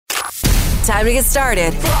Time to get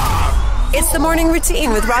started. It's the morning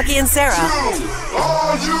routine with Rocki and Sarah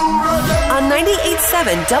on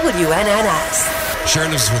 98.7 WNNS.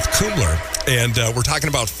 Sharon is with Kumler, and we're talking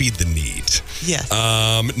about Feed the Need. Yes.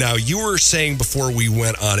 Now, you were saying before we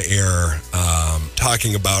went on air,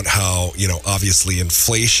 talking about how, obviously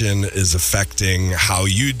inflation is affecting how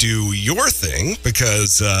you do your thing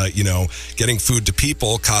because, getting food to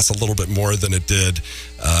people costs a little bit more than it did,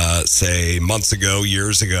 say, months ago,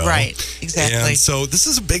 years ago. Right, exactly. And so this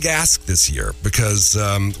is a big ask this year because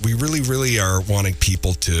we really, really are wanting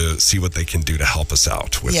people to see what they can do to help us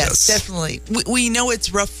out with this. Yes, definitely. We know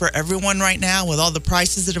it's rough for everyone right now with all the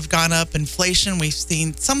prices that have gone up, inflation. We've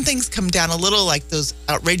seen some things come down a little, like those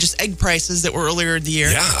outrageous egg prices that were earlier in the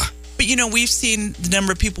year. Yeah. But, we've seen the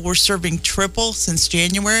number of people we're serving triple since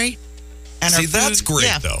January. And See, that's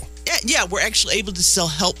great, though. Yeah, we're actually able to still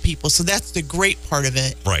help people. So that's the great part of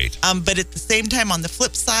it. Right. But at the same time, on the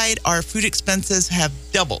flip side, our food expenses have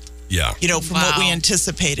doubled. Yeah. From what we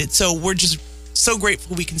anticipated. So we're just so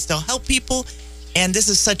grateful we can still help people. And this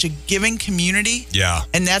is such a giving community. Yeah.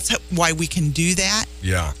 And that's why we can do that.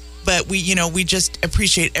 Yeah. But we just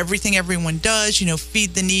appreciate everything everyone does,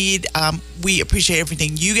 Feed the Need. We appreciate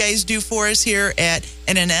everything you guys do for us here at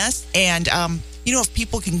NNS. And, if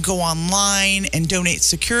people can go online and donate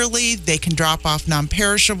securely, they can drop off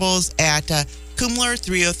non-perishables at Kumler,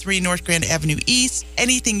 303 North Grand Avenue East.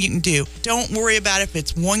 Anything you can do. Don't worry about if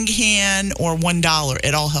it's one can or $1.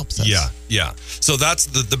 It all helps us. Yeah. So that's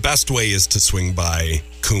the best way is to swing by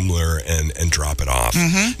Kumler and drop it off.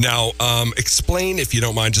 Mm-hmm. Now, explain, if you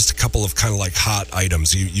don't mind, just a couple of kind of like hot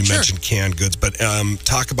items. You Sure. mentioned canned goods, but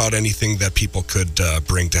talk about anything that people could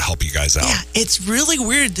bring to help you guys out. Yeah, it's really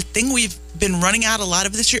weird. The thing we've been running out a lot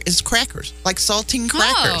of this year is crackers, like saltine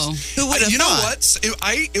crackers. Oh. Who would have You thought? know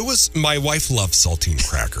what? It was my wife loves saltine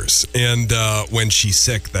crackers, and when she's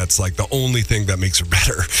sick, that's like the only thing that makes her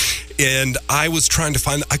better. And I was trying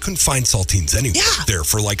to I couldn't find saltines anywhere there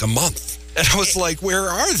for like a month. And I was like, where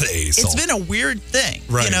are they? It's been a weird thing,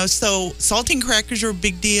 Right. So saltine crackers are a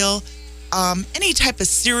big deal. Any type of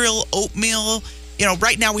cereal, oatmeal.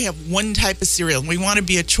 Right now we have one type of cereal. We want to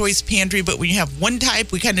be a choice pantry, but when you have one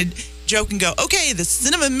type, we kind of joke and go, okay, the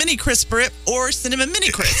cinnamon mini crisp or cinnamon mini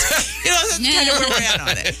crisp. That's kind of where we're at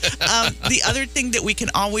on it. The other thing that we can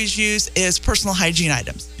always use is personal hygiene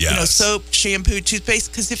items. Yes. Soap, shampoo,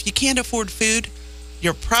 toothpaste, because if you can't afford food,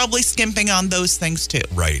 you're probably skimping on those things too.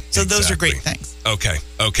 Right. So those are exactly. great things. Okay.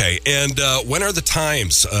 And when are the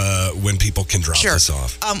times when people can drop this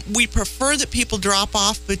off? We prefer that people drop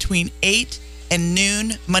off between 8 and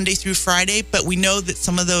noon, Monday through Friday, but we know that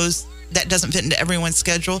some of those, that doesn't fit into everyone's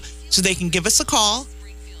schedule, so they can give us a call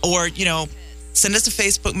or, send us a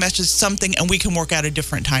Facebook message, something, and we can work out a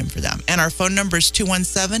different time for them. And our phone number is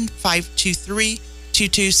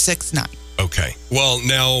 217-523-2269. Okay. Well,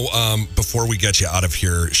 now, before we get you out of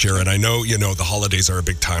here, Sharon, I know, the holidays are a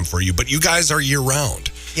big time for you, but you guys are year-round.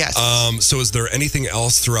 Yes. So is there anything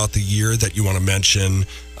else throughout the year that you want to mention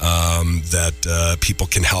that people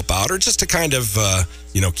can help out, or just to kind of,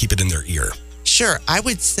 keep it in their ear? Sure. I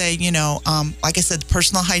would say, like I said,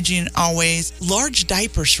 personal hygiene always. Large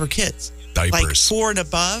diapers for kids. Diapers. Like 4 and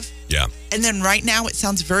above. Yeah. And then right now, it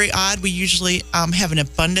sounds very odd. We usually have an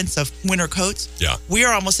abundance of winter coats. Yeah. We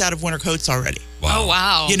are almost out of winter coats already. Wow. Oh,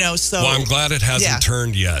 wow. So. Well, I'm glad it hasn't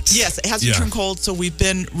turned yet. Yes, it hasn't turned cold, so we've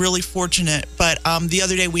been really fortunate. But the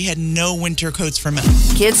other day, we had no winter coats for men.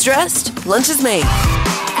 Kids dressed, lunch is made.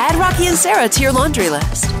 Add Rocki and Sarah to your laundry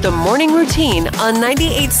list. The morning routine on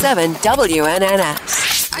 98.7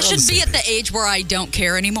 WNNS. I should be at the age where I don't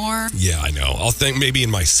care anymore. Yeah, I know. I'll think maybe in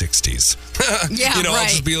my 60s. Yeah, I'll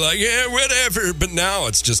just be like, yeah, whatever. But now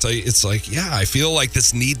it's just, it's like, I feel like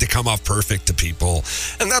this need to come off perfect to people.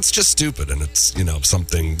 And that's just stupid. And it's,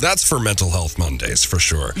 something that's for Mental Health Mondays for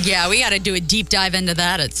sure. Yeah, we got to do a deep dive into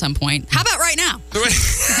that at some point. How about right now?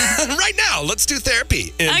 Right now, let's do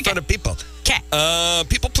therapy in front of people. Okay.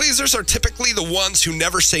 People pleasers are typically the ones who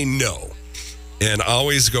never say no and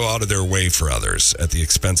always go out of their way for others at the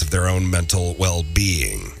expense of their own mental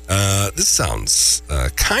well-being. This sounds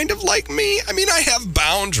kind of like me. I mean, I have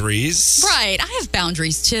boundaries. Right. I have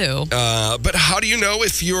boundaries, too. But how do you know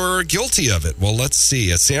if you're guilty of it? Well, let's see.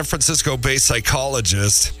 A San Francisco-based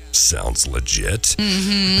psychologist sounds legit.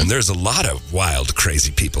 Mm-hmm. And there's a lot of wild,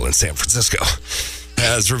 crazy people in San Francisco.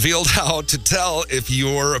 Has revealed how to tell if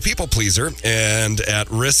you're a people pleaser and at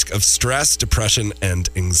risk of stress, depression, and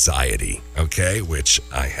anxiety. Okay, which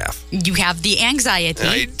I have. You have the anxiety.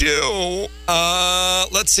 I do.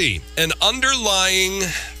 Let's see. An underlying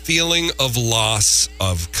feeling of loss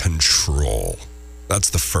of control. That's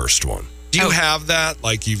the first one. Do you have that?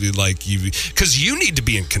 Because you need to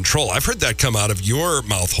be in control. I've heard that come out of your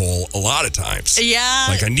mouth hole a lot of times. Yeah.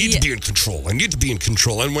 Like, I need to be in control. I need to be in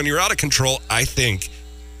control. And when you're out of control, I think,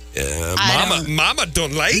 Mama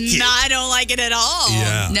don't like it. No, I don't like it at all.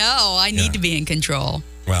 Yeah. No, I need to be in control.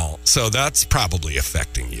 Well, so that's probably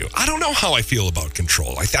affecting you. I don't know how I feel about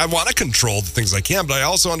control. I want to control the things I can, but I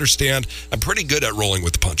also understand I'm pretty good at rolling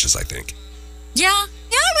with the punches, I think. Yeah,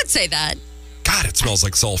 I would say that. God, it smells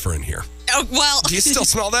like sulfur in here. Oh, well. Do you still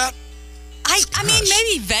smell that? I mean,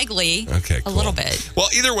 maybe vaguely. Okay, cool. A little bit. Well,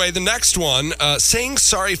 either way, the next one, saying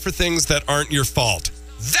sorry for things that aren't your fault.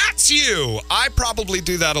 That's you. I probably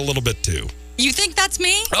do that a little bit too. You think that's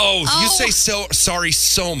me? Oh, you say sorry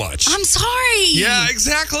so much. I'm sorry. Yeah,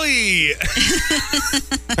 exactly.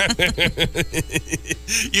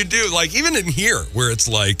 You do. Like, even in here, where it's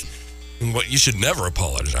like, you should never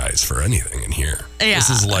apologize for anything in here. Yeah,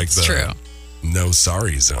 this is like that's true. No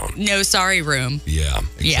sorry zone. No sorry room. Yeah,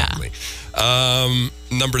 exactly. Yeah.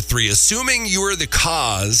 Number 3, assuming you are the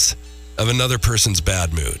cause of another person's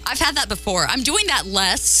bad mood. I've had that before. I'm doing that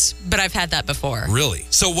less, but I've had that before. Really?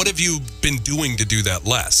 So what have you been doing to do that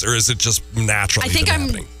less? Or is it just naturally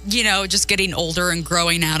happening? Just getting older and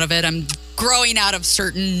growing out of it. I'm growing out of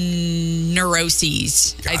certain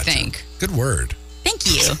neuroses, Gotcha. I think. Good word. Thank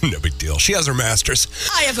you. No big deal. She has her master's.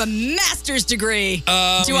 I have a master's degree.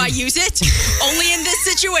 Do I use it? Only in this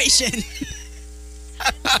situation.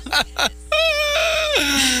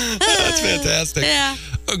 That's fantastic. Yeah.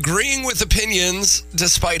 Agreeing with opinions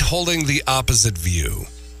despite holding the opposite view.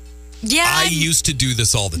 Yeah. I used to do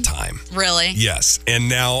this all the time. Really? Yes. And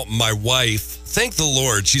now my wife, thank the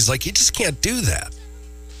Lord, she's like, you just can't do that.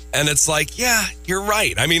 And it's like, yeah, you're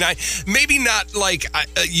right. I mean, maybe not like,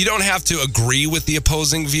 you don't have to agree with the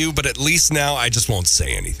opposing view, but at least now I just won't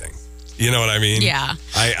say anything. You know what I mean? Yeah.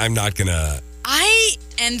 I'm not going to. I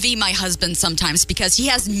envy my husband sometimes because he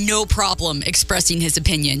has no problem expressing his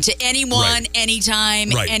opinion to anyone,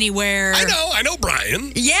 anytime, anywhere. I know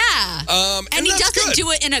Brian. Yeah. And he doesn't good.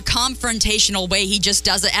 do it in a confrontational way. He just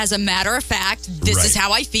does it as a matter of fact. This is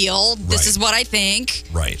how I feel. This is what I think.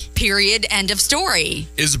 Right. Period. End of story.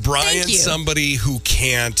 Is Brian somebody who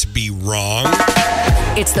can't be wrong?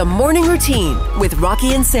 It's the morning routine with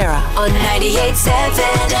Rocki and Sarah on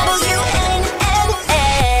 98.7 WNNS.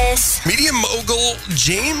 Media mogul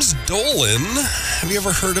James Dolan. Have you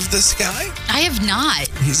ever heard of this guy? I have not.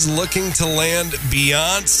 He's looking to land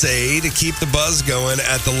Beyonce to keep the buzz going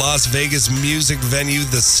at the Las Vegas music venue,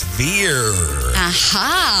 The Sphere.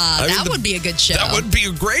 Aha. That would be a good show. That would be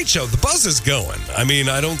a great show. The buzz is going. I mean,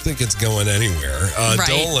 I don't think it's going anywhere.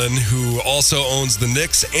 Dolan, who also owns the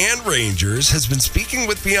Knicks and Rangers, has been speaking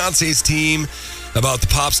with Beyonce's team about the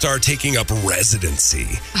pop star taking up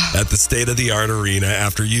residency at the state-of-the-art arena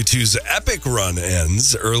after U2's epic run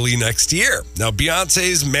ends early next year. Now,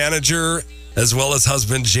 Beyonce's manager, as well as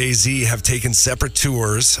husband Jay-Z, have taken separate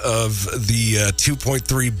tours of the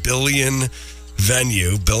 $2.3 billion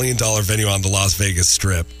venue on the Las Vegas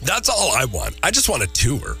Strip. That's all I want. I just want a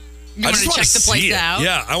tour. You want to check the place out?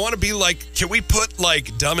 Yeah, I want to be like, can we put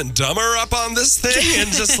like Dumb and Dumber up on this thing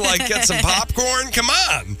and just like get some popcorn? Come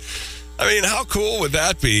on. I mean, how cool would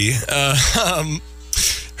that be?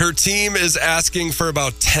 Her team is asking for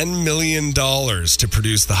about $10 million to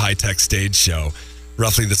produce the high-tech stage show.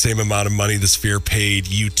 Roughly the same amount of money the Sphere paid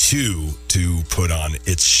U2 to put on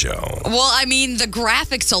its show. Well, I mean, the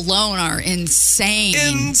graphics alone are insane.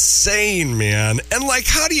 Insane, man. And like,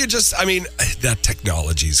 how do you just, I mean, that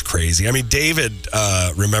technology is crazy. I mean, David,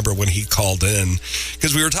 remember when he called in,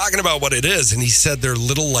 because we were talking about what it is, and he said they're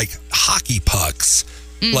little like hockey pucks.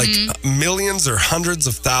 Like millions or hundreds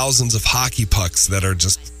of thousands of hockey pucks that are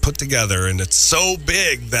just put together, and it's so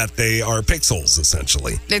big that they are pixels,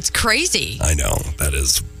 essentially. It's crazy. I know. That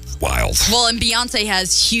is wild. Well, and Beyonce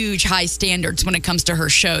has huge high standards when it comes to her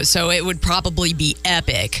show, so it would probably be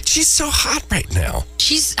epic. She's so hot right now.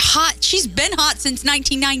 She's hot. She's been hot since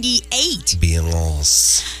 1998.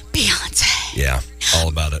 Beyonce. Yeah, all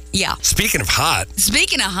about it. Yeah. Speaking of hot.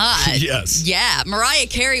 Yes. Yeah. Mariah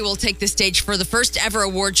Carey will take the stage for the first ever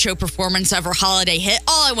award show performance of her holiday hit,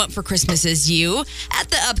 All I Want for Christmas Is You, at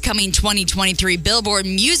the upcoming 2023 Billboard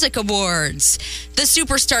Music Awards. The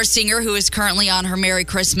superstar singer, who is currently on her Merry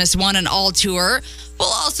Christmas One and All tour, will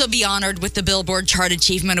also be honored with the Billboard Chart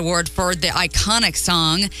Achievement Award for the iconic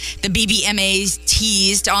song. The BBMAs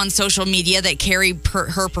teased on social media that Carey,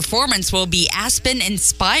 her performance will be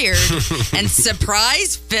Aspen-inspired and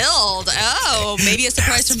surprise-filled. Oh, maybe a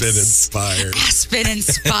surprise Aspen-inspired.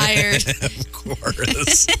 Aspen-inspired. Of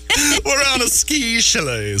course. We're on a ski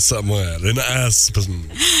chalet somewhere in Aspen.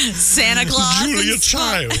 Santa Claus. Julia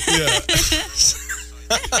Child. Yeah.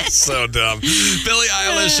 So dumb. Billie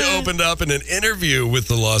Eilish opened up in an interview with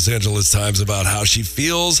the Los Angeles Times about how she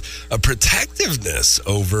feels a protectiveness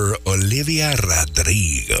over Olivia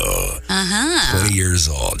Rodrigo. 20 years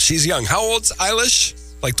old. She's young. How old's Eilish?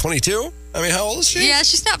 Like 22? I mean, how old is she? Yeah,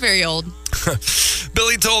 she's not very old.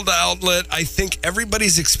 Billie told the outlet, I think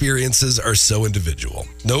everybody's experiences are so individual.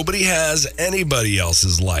 Nobody has anybody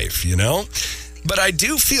else's life, you know? But I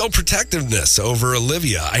do feel protectiveness over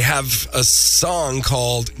Olivia. I have a song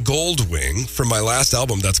called Goldwing from my last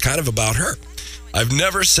album that's kind of about her. I've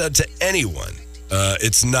never said to anyone,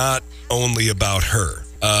 it's not only about her.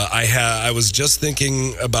 I was just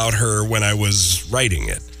thinking about her when I was writing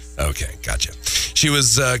it. Okay, gotcha. She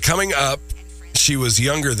was coming up. She was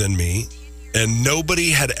younger than me, and nobody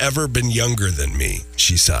had ever been younger than me,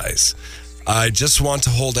 she sighs. I just want to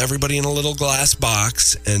hold everybody in a little glass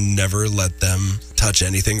box and never let them touch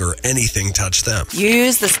anything or anything touch them. You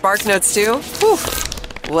use the Spark Notes too? Whew.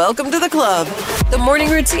 Welcome to the club. The morning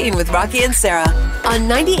routine with Rocki and Sarah on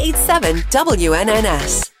 98.7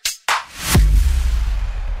 WNNS.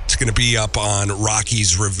 It's going to be up on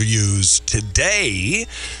Rocki's reviews today,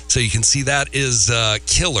 so you can see that is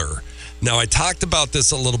Killer. Now, I talked about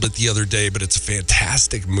this a little bit the other day, but it's a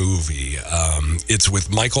fantastic movie. It's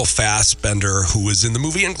with Michael Fassbender, who was in the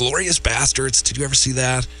movie Inglourious Bastards. Did you ever see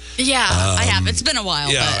that? Yeah, I have. It's been a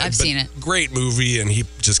while, but I've seen it. Great movie, and he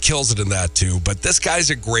just kills it in that, too. But this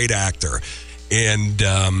guy's a great actor. And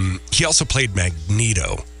he also played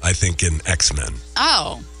Magneto, I think, in X-Men.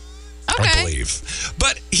 Oh, okay. I believe.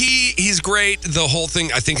 But he's great. The whole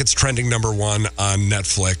thing, I think it's trending #1 on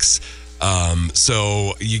Netflix.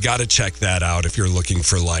 So you got to check that out if you're looking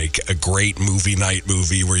for like a great movie night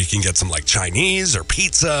movie where you can get some like Chinese or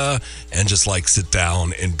pizza and just like sit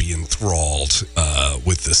down and be enthralled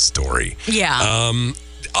with this story. Yeah.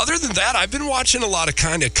 Other than that, I've been watching a lot of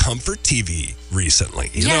kind of comfort TV recently.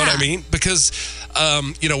 You know what I mean? Because,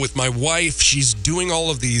 with my wife, she's doing all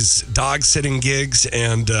of these dog sitting gigs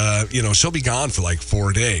and, she'll be gone for like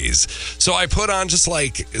 4 days. So I put on just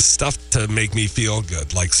like stuff to make me feel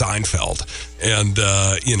good, like Seinfeld. And,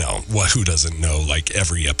 who doesn't know like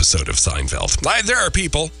every episode of Seinfeld? There are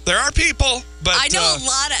people, but I know a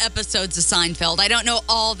lot of episodes of Seinfeld. I don't know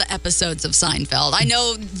all the episodes of Seinfeld. I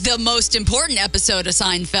know the most important episode of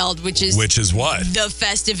Seinfeld, which is what? The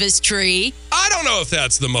Festivus tree. I don't know if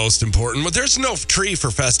that's the most important, but there's no tree for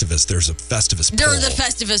Festivus. There's a Festivus pole. There's a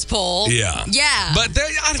Festivus pole. Yeah. Yeah. But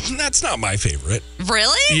that's not my favorite.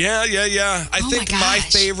 Really? Yeah. I think my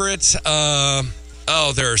favorite,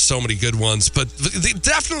 there are so many good ones, but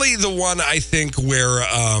definitely the one I think where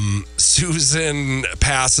Susan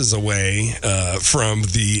passes away from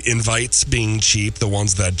the invites being cheap, the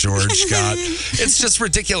ones that George got. It's just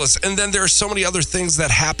ridiculous. And then there are so many other things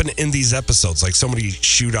that happen in these episodes, like so many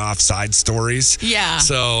shoot off side stories. Yeah.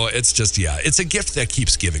 So it's just, it's a gift that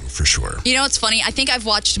keeps giving for sure. You know, it's funny. I think I've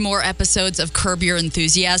watched more episodes of Curb Your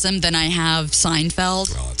Enthusiasm than I have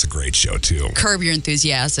Seinfeld. Well, it's a great show too. Curb Your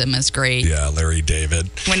Enthusiasm is great. Yeah, Larry David.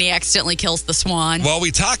 When he accidentally kills the swan. Well,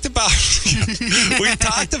 we talked about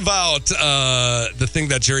the thing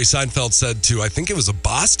that Jerry Seinfeld said to, I think it was a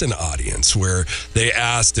Boston audience, where they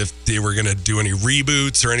asked if they were going to do any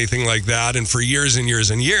reboots or anything like that. And for years and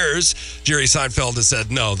years and years, Jerry Seinfeld has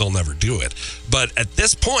said, no, they'll never do it. But at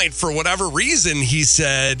this point, for whatever reason, he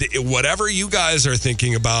said, whatever you guys are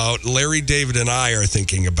thinking about, Larry David and I are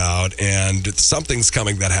thinking about, and something's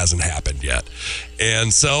coming that hasn't happened yet.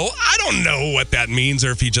 And so I don't know what that means,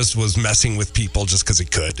 or if he just was messing with people just because he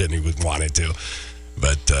could and he wanted to.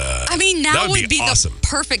 But now would be awesome. The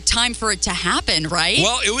perfect time for it to happen, right?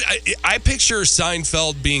 Well, I picture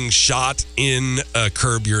Seinfeld being shot in a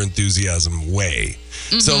Curb Your Enthusiasm way.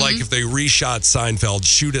 Mm-hmm. So, like, if they reshot Seinfeld,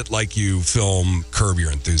 shoot it like you film Curb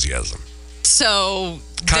Your Enthusiasm. So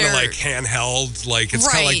kind of like handheld, like it's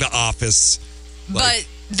kind of like The Office. But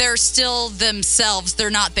they're still themselves. They're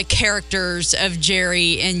not the characters of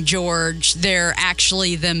Jerry and George. They're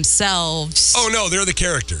actually themselves. Oh, no, they're the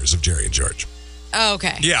characters of Jerry and George. Oh,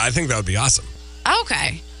 okay. Yeah, I think that would be awesome.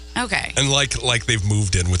 Okay. And like they've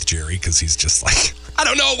moved in with Jerry because he's just like, I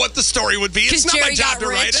don't know what the story would be. It's not Jerry my job to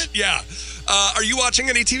rich. write it. Yeah. Are you watching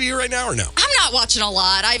any TV right now or no? I'm not watching a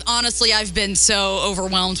lot. I've been so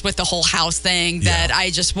overwhelmed with the whole house thing that I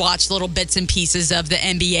just watched little bits and pieces of the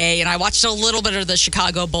NBA, and I watched a little bit of the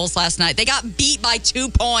Chicago Bulls last night. They got beat by 2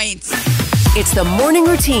 points. It's the morning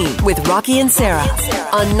routine with Rocki and Sarah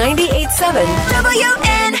on 98.7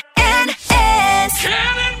 WNNS.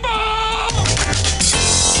 Cannonball!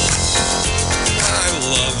 I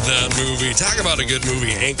love that movie. Talk about a good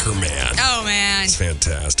movie, Anchorman. Oh, man. It's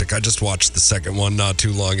fantastic. I just watched the second one not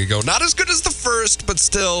too long ago. Not as good as the first, but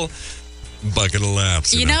still bucket of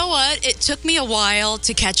laughs. You know what? It took me a while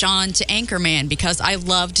to catch on to Anchorman because I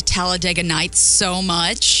loved Talladega Nights so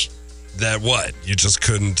much. That what? You just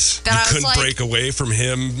couldn't. That you couldn't break away from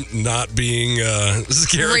him not being his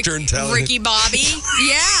character in Talladega. Ricky Bobby.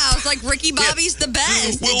 Yeah, I was like, Ricky Bobby's the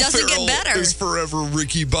best. Will It doesn't Ferrell get better. is forever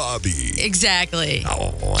Ricky Bobby. Exactly.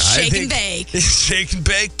 Oh, Shake and bake. Shake and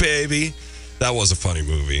bake, baby. That was a funny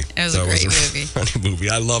movie. It was a great movie. Funny movie.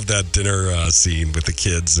 I love that dinner scene with the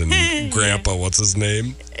kids and Grandpa. What's his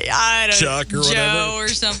name? I don't Chuck or whatever. Joe or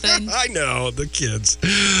something. I know, the kids.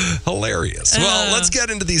 Hilarious. Well, let's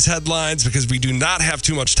get into these headlines because we do not have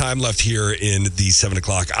too much time left here in the 7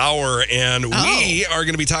 o'clock hour. And we are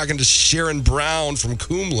going to be talking to Sharon Brown from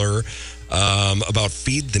Coomler about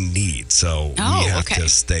Feed the Need. So we have to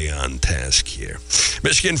stay on task here.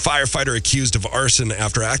 Michigan firefighter accused of arson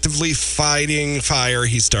after actively fighting fire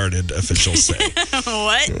he started, officials say.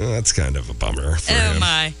 What? That's kind of a bummer for him. Oh,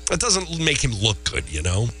 my. It doesn't make him look good, you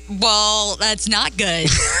know? Well, that's not good.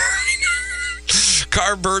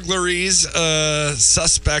 Car burglaries,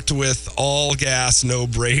 suspect with all gas, no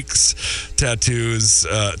brakes,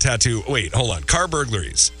 wait, hold on. Car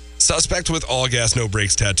burglaries. Suspect with all gas, no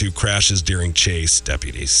brakes tattoo crashes during chase,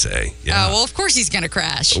 deputies say. Yeah. Oh, well, of course he's going to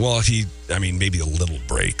crash. Well, maybe a little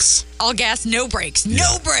brakes. All gas, no brakes.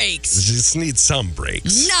 No brakes. Just need some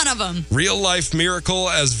brakes. None of them. Real life miracle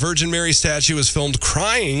as Virgin Mary statue is filmed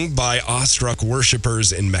crying by awestruck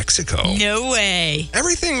worshipers in Mexico. No way.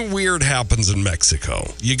 Everything weird happens in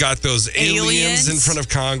Mexico. You got those aliens in front of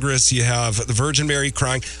Congress. You have the Virgin Mary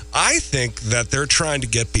crying. I think that they're trying to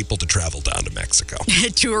get people to travel down to Mexico.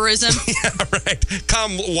 Tourism. Yeah, right.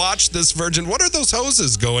 Come watch this Virgin. What are those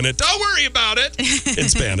hoses going in? Don't worry about it. In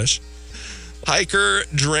Spanish. Hiker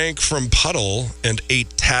drank from puddle and ate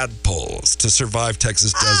tadpoles to survive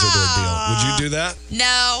Texas desert ordeal. Would you do that?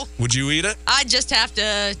 No. Would you eat it? I'd just have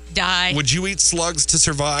to die. Would you eat slugs to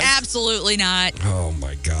survive? Absolutely not. Oh,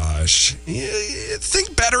 my gosh.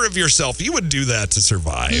 Think better of yourself. You would do that to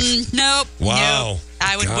survive. Nope. Wow. Nope.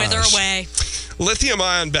 I would wither away.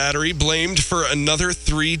 Lithium-ion battery blamed for another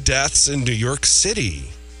 3 deaths in New York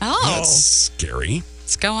City. Oh. That's scary.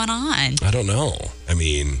 What's going on? I don't know. I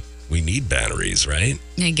mean, we need batteries, right?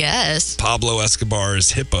 I guess. Pablo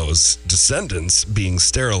Escobar's hippos, descendants being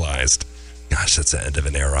sterilized. Gosh, that's the end of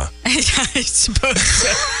an era. I suppose so.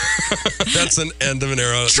 That's an end of an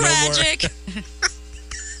era. Tragic. No more.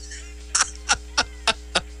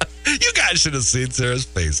 You guys should have seen Sarah's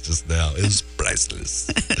face just now. It was priceless.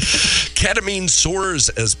 Ketamine soars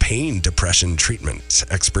as pain depression treatment.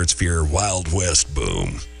 Experts fear Wild West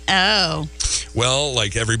boom. Oh. Well,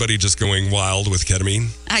 like everybody just going wild with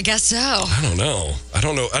ketamine? I guess so. I don't know. I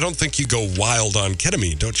don't think you go wild on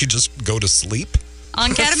ketamine. Don't you just go to sleep?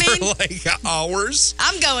 On ketamine? For like hours?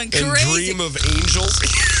 I'm going And crazy. dream of angels?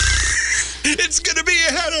 It's going to be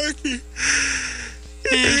a anarchy.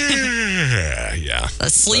 Yeah. The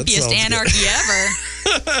sleepiest anarchy ever.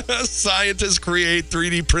 Scientists create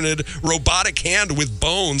 3D printed robotic hand with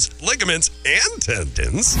bones, ligaments, and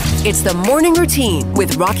tendons. It's the morning routine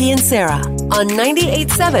with Rocki and Sarah on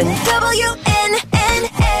 98.7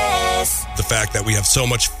 WNNS. The fact that we have so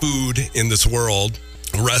much food in this world,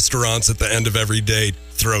 restaurants at the end of every day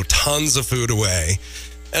throw tons of food away,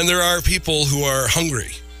 and there are people who are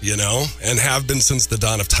hungry, you know, and have been since the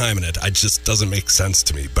dawn of time, and it just doesn't make sense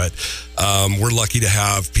to me. But we're lucky to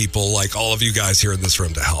have people like all of you guys here in this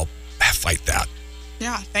room to help fight that.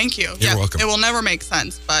 Yeah, thank you. You're welcome. It will never make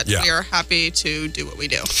sense, but Yeah. we are happy to do what we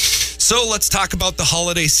do. So let's talk about the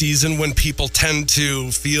holiday season when people tend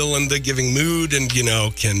to feel in the giving mood and,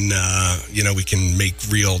 we can make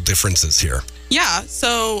real differences here. Yeah,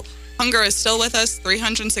 so hunger is still with us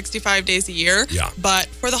 365 days a year. Yeah. But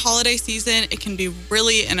for the holiday season, it can be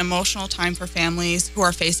really an emotional time for families who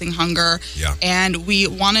are facing hunger. Yeah. And we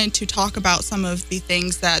wanted to talk about some of the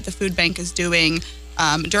things that the food bank is doing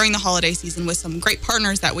during the holiday season with some great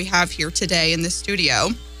partners that we have here today in the studio.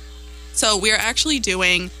 So we are actually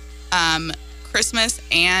doing Christmas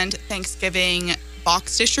and Thanksgiving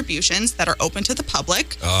box distributions that are open to the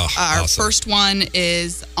public. Oh, Our awesome. first one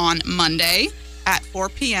is on Monday at 4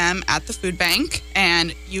 p.m. at the food bank,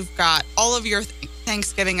 and you've got all of your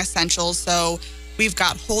Thanksgiving essentials. So we've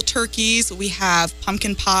got whole turkeys, we have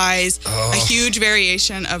pumpkin pies, a huge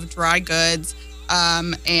variation of dry goods,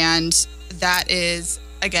 and that is,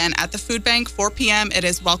 again, at the food bank, 4 p.m. It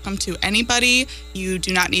is welcome to anybody. You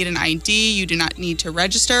do not need an ID. You do not need to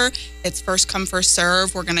register. It's first come, first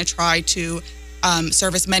serve. We're going to try to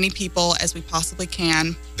serve as many people as we possibly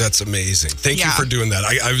can. That's amazing. Thank you for doing that.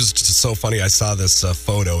 I was just so funny. I saw this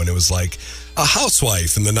photo and it was like a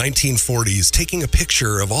housewife in the 1940s taking a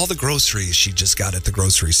picture of all the groceries she just got at the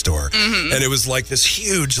grocery store. Mm-hmm. And it was like this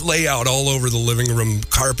huge layout all over the living room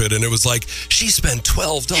carpet. And it was like, she spent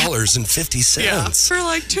 $12.50. Yeah, for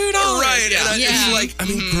like $2. Right. Yeah. And it's like, I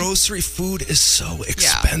mean, grocery food is so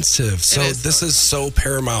expensive. So is this is so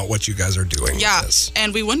paramount what you guys are doing with this.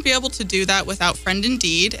 And we wouldn't be able to do that without Friend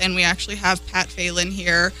Indeed. And we actually have Pat Phelan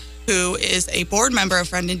here, who is a board member of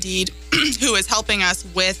Friend Indeed, who is helping us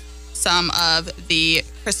with some of the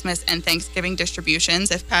Christmas and Thanksgiving distributions.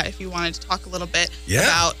 If you wanted to talk a little bit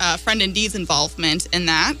about Friend Indeed's involvement in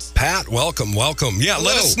that. Pat, welcome. Yeah, Hello.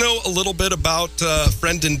 let us know a little bit about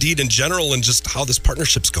Friend Indeed in general and just how this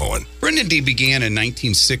partnership's going. Friend Indeed began in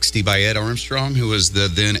 1960 by Ed Armstrong, who was the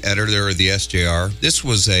then editor of the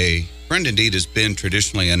SJR. Friend Indeed has been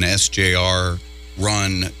traditionally an SJR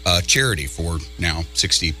run charity for now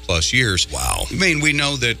 60 plus years. Wow. I mean, we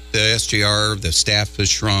know that the SJR, the staff has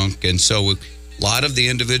shrunk, and so a lot of the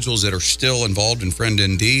individuals that are still involved in Friend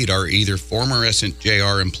Indeed are either former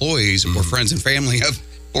SJR employees or friends and family of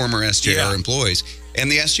former SJR employees.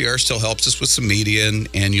 And the SJR still helps us with some media,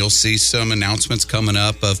 and you'll see some announcements coming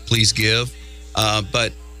up of please give.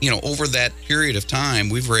 But, over that period of time,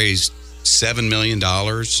 we've raised $7 million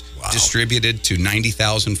distributed to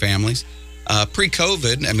 90,000 families.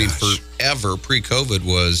 Pre-COVID, forever pre-COVID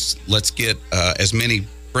was let's get as many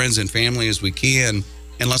friends and family as we can,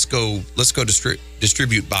 and let's go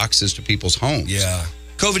distribute boxes to people's homes. Yeah.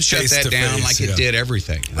 COVID shut that down like it did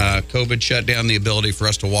everything. COVID shut down the ability for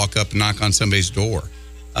us to walk up and knock on somebody's door.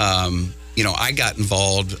 I got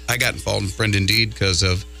involved in Friend Indeed because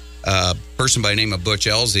of a person by the name of Butch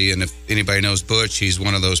Elsie. And if anybody knows Butch, he's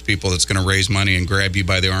one of those people that's going to raise money and grab you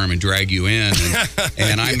by the arm and drag you in.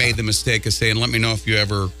 And I made the mistake of saying, let me know if you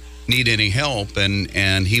ever need any help.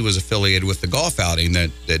 And he was affiliated with the golf outing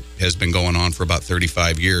that has been going on for about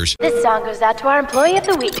 35 years. This song goes out to our employee of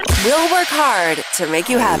the week. We'll work hard to make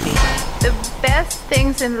you happy. The best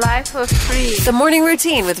things in life are free. The morning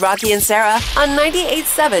routine with Rocki and Sarah on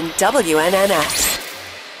 98.7 WNNS.